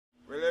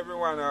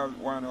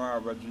want to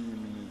have a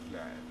dream in his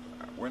life.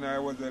 When I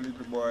was a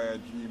little boy, I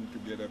dreamed to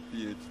get a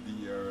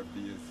PhD or a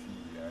BSc.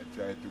 I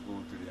tried to go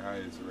to the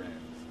highest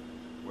ranks.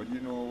 But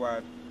you know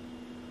what?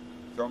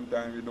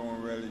 Sometimes you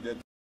don't really get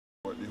it.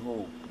 But the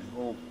hope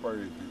for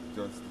it is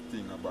just the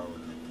thing about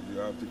it. You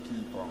have to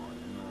keep on,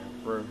 you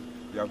know.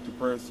 You have to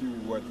pursue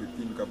what you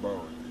think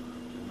about it,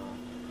 you know.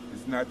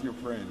 It's not your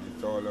friend,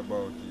 it's all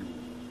about you.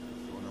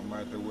 So no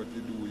matter what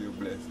you do, you're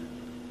blessed.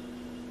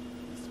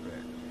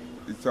 Respect.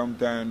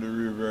 Sometimes the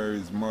river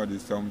is muddy,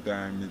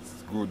 sometimes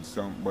it's good,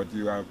 but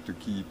you have to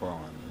keep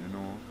on, you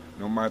know.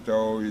 No matter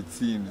how it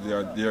seems,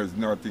 there's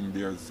nothing,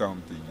 there's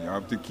something. You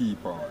have to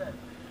keep on.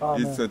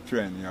 It's a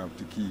trend, you have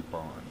to keep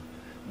on.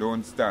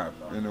 Don't stop,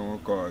 you know,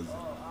 because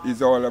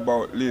it's all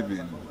about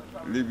living.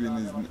 Living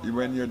is,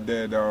 when you're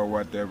dead or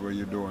whatever,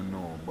 you don't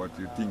know, but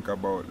you think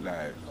about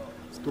life.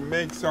 To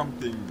make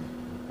something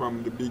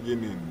from the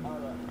beginning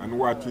and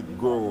watch it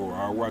grow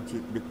or watch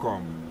it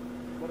become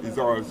is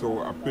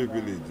also a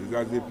privilege. It's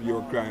as if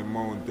you climb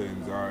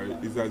mountains, or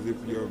it's as if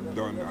you've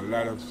done a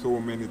lot of so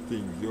many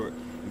things.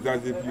 It's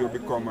as if you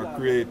become a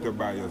creator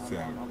by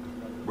yourself.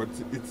 But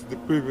it's the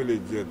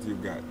privilege that you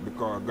got,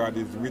 because God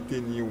is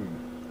within you.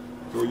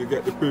 So you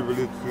get the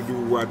privilege to do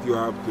what you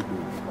have to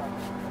do.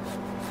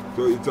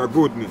 So it's a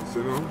goodness,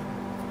 you know.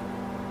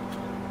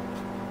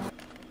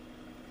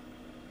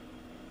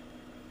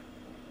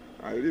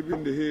 I live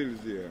in the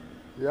hills here.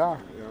 Yeah.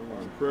 Yeah,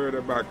 man.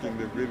 Further back in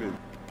the village.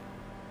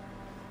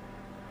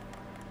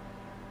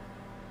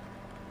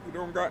 You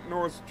don't got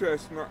no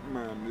stress, nothing,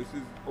 man. This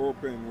is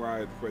open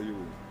wide for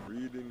you.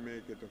 Reading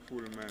make it a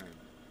full man.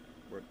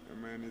 But a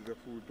man is a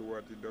fool to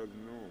what he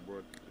doesn't know.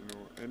 But, you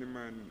know, any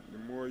man, the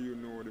more you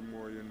know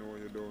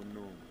you don't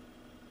know.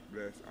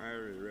 Bless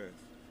Irie,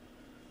 rest.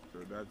 So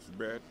that's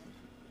Brett,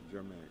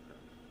 Jamaica.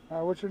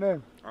 What's your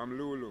name? I'm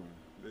Lulu.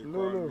 They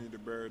Lulu. call me the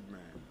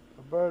birdman.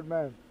 The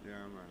birdman. Yeah,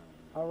 man.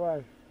 All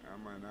right. Yeah,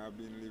 man. I've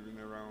been living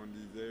around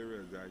these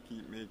areas. I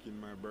keep making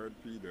my bird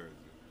feeders.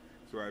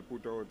 So I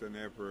put out an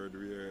effort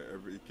where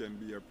it can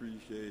be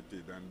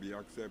appreciated and be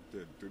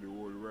accepted to the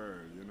whole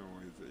world, you know.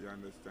 You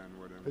understand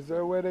what I'm saying? Is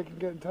there a way they can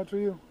get in touch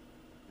with you?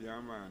 Yeah,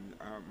 man.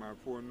 My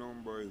phone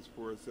number is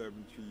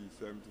 473-7792.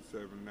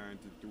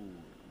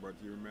 But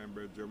you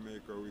remember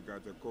Jamaica, we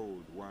got a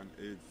code,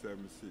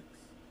 1876.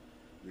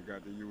 You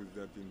got to use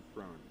that in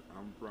front.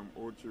 I'm from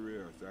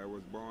Ocherios. I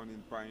was born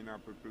in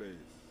Pineapple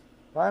Place.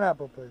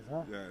 Pineapple Place,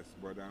 huh? Yes,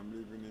 but I'm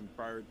living in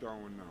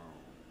Parrtown now.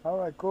 All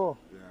right, cool.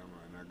 Yeah, man.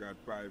 I got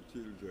 5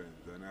 children,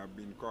 and I've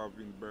been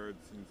carving birds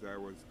since I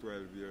was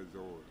 12 years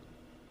old.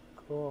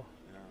 Cool.